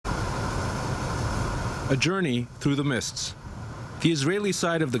a journey through the mists. The Israeli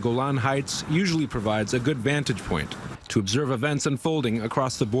side of the Golan Heights usually provides a good vantage point to observe events unfolding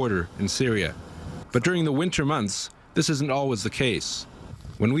across the border in Syria. But during the winter months, this isn't always the case.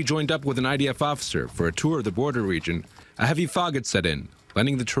 When we joined up with an IDF officer for a tour of the border region, a heavy fog had set in,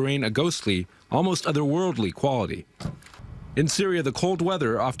 lending the terrain a ghostly, almost otherworldly quality. In Syria, the cold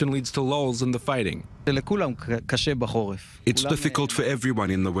weather often leads to lulls in the fighting. It's difficult for everyone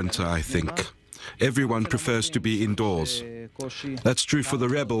in the winter, I think. Everyone prefers to be indoors. That's true for the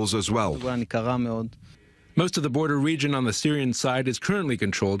rebels as well. Most of the border region on the Syrian side is currently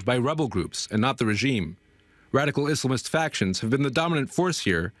controlled by rebel groups and not the regime. Radical Islamist factions have been the dominant force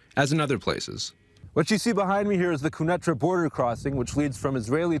here, as in other places. What you see behind me here is the Quneitra border crossing, which leads from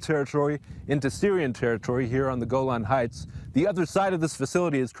Israeli territory into Syrian territory here on the Golan Heights. The other side of this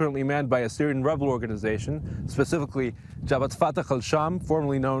facility is currently manned by a Syrian rebel organization, specifically Jabhat Fatah al-Sham,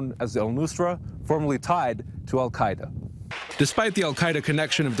 formerly known as al-Nusra, formerly tied to al-Qaeda. Despite the al-Qaeda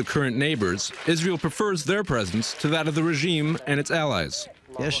connection of the current neighbors, Israel prefers their presence to that of the regime and its allies.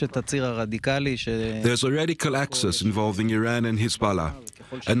 There's a radical axis involving Iran and Hezbollah,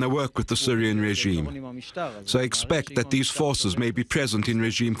 and they work with the Syrian regime. So I expect that these forces may be present in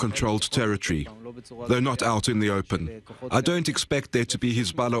regime-controlled territory, though not out in the open. I don't expect there to be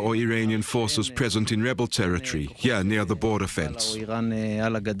Hezbollah or Iranian forces present in rebel territory, here near the border fence.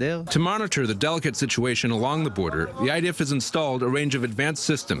 To monitor the delicate situation along the border, the IDF has installed a range of advanced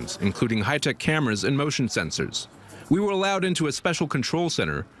systems, including high-tech cameras and motion sensors. We were allowed into a special control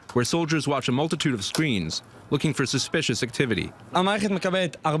center where soldiers watch a multitude of screens looking for suspicious activity.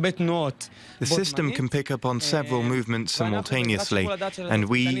 The system can pick up on several movements simultaneously, and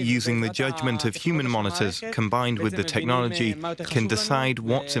we, using the judgment of human monitors combined with the technology, can decide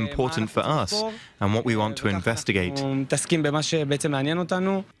what's important for us and what we want to investigate.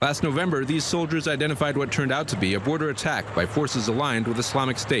 Last November, these soldiers identified what turned out to be a border attack by forces aligned with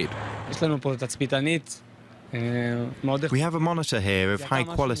Islamic State. We have a monitor here of high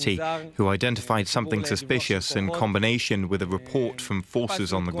quality who identified something suspicious in combination with a report from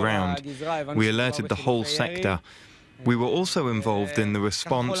forces on the ground. We alerted the whole sector. We were also involved in the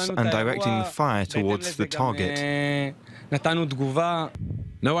response and directing the fire towards the target. No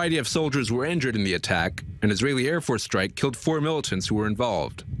IDF soldiers were injured in the attack. An Israeli Air Force strike killed 4 militants who were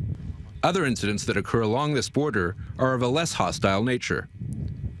involved. Other incidents that occur along this border are of a less hostile nature.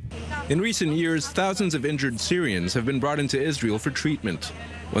 In recent years, thousands of injured Syrians have been brought into Israel for treatment.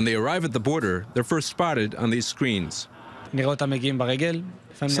 When they arrive at the border, they're first spotted on these screens.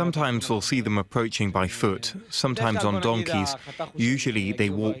 Sometimes we'll see them approaching by foot, sometimes on donkeys. Usually they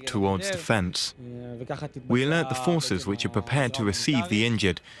walk towards the fence. We alert the forces which are prepared to receive the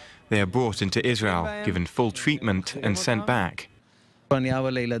injured. They are brought into Israel, given full treatment, and sent back.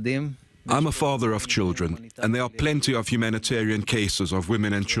 I'm a father of children, and there are plenty of humanitarian cases of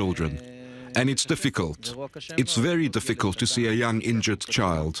women and children. And it's difficult. It's very difficult to see a young injured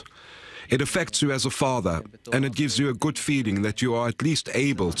child. It affects you as a father, and it gives you a good feeling that you are at least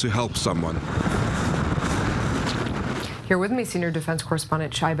able to help someone. Here with me, senior defense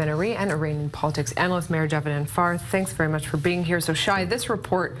correspondent Shai Ben-ari and Iranian politics analyst Meir Javid Far. Thanks very much for being here. So, Shai, this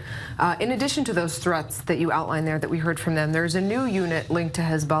report, in addition to those threats that you outlined there that we heard from them, there's a new unit linked to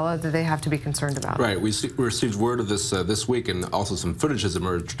Hezbollah that they have to be concerned about. Right. We received word of this this week, and also some footage has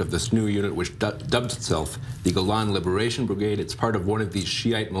emerged of this new unit, which dubbed itself the Golan Liberation Brigade. It's part of one of these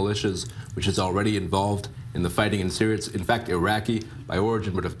Shiite militias, which is already involved in the fighting in Syria. It's, in fact, Iraqi by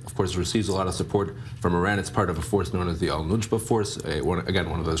origin, but of course receives a lot of support from Iran. It's part of a force known as the al-Nujba force, again,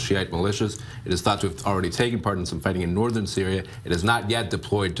 one of those Shiite militias. It is thought to have already taken part in some fighting in northern Syria. It is not yet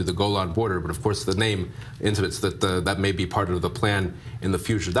deployed to the Golan border, but of course the name intimates that that may be part of the plan in the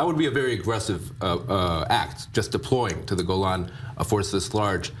future. That would be a very aggressive act, just deploying to the Golan a force this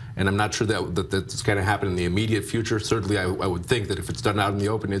large. And I'm not sure that that's going to happen in the immediate future. Certainly, I would think that if it's done out in the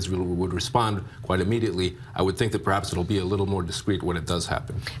open, Israel would respond quite immediately. I would think that perhaps it'll be a little more discreet when it does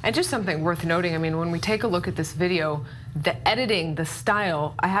happen. And just something worth noting, I mean, when we take a look at this video, the editing, the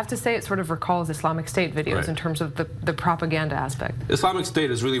style, I have to say it sort of recalls Islamic State videos right. in terms of the propaganda aspect. Islamic State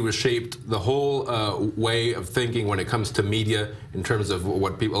has really reshaped the whole way of thinking when it comes to media in terms of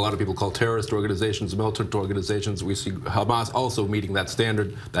what a lot of people call terrorist organizations, militant organizations. We see Hamas also meeting that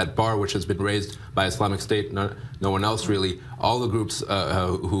standard, that bar which has been raised by Islamic State, no one else really. All the groups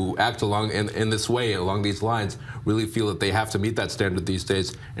who act along in this way, along these lines, really feel that they have to meet that standard these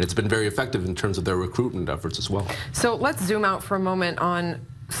days, and it's been very effective in terms of their recruitment efforts as well. So let's zoom out for a moment on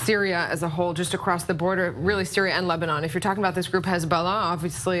Syria as a whole, just across the border, really Syria and Lebanon. If you're talking about this group Hezbollah,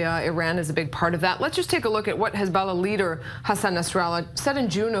 obviously Iran is a big part of that. Let's just take a look at what Hezbollah leader Hassan Nasrallah said in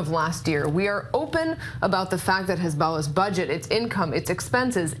June of last year. We are open about the fact that Hezbollah's budget, its income, its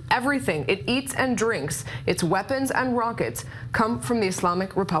expenses, everything it eats and drinks, its weapons and rockets come from the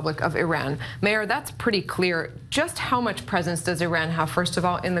Islamic Republic of Iran. Mayor, that's pretty clear. Just how much presence does Iran have, first of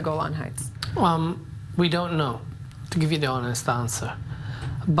all, in the Golan Heights? We don't know, to give you the honest answer.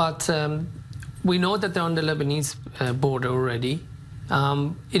 But we know that they're on the Lebanese border already.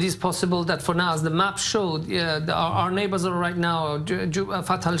 It is possible that for now, as the map showed, our neighbors are right now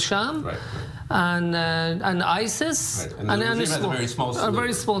al-Sham, right, and ISIS, right. And the regime has a very small sliver.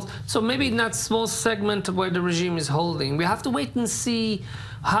 Very small. So maybe in that small segment where the regime is holding, we have to wait and see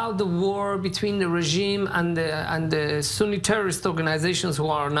how the war between the regime and the Sunni terrorist organizations who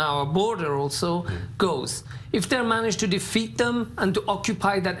are now a border also goes. If they manage to defeat them and to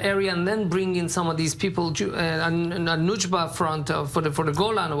occupy that area and then bring in some of these people and Nujba front for the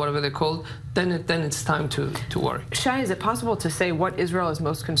Golan or whatever they're called, then it's time to worry. Shai, is it possible to say what Israel is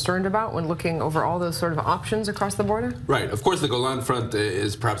most concerned about when looking over all those sort of options across the border? Right. Of course, the Golan Front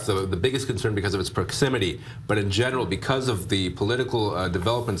is perhaps the biggest concern because of its proximity. But in general, because of the political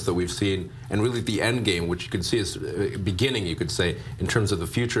developments that we've seen, and really the end game, which you can see is beginning, you could say, in terms of the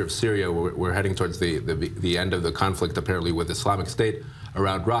future of Syria, we're heading towards the end of the conflict, apparently, with Islamic State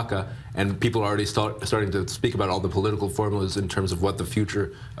around Raqqa, and people are already starting to speak about all the political formulas in terms of what the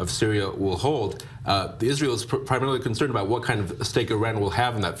future of Syria will hold. Israel is primarily concerned about what kind of stake Iran will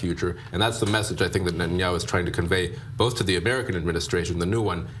have in that future, and that's the message I think that Netanyahu is trying to convey both to the American administration, the new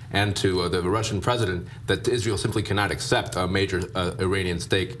one, and to the Russian president, that Israel simply cannot accept a major Iranian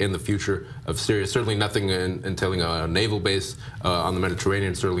stake in the future of Syria. Certainly nothing entailing a naval base on the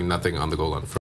Mediterranean, certainly nothing on the Golan Front.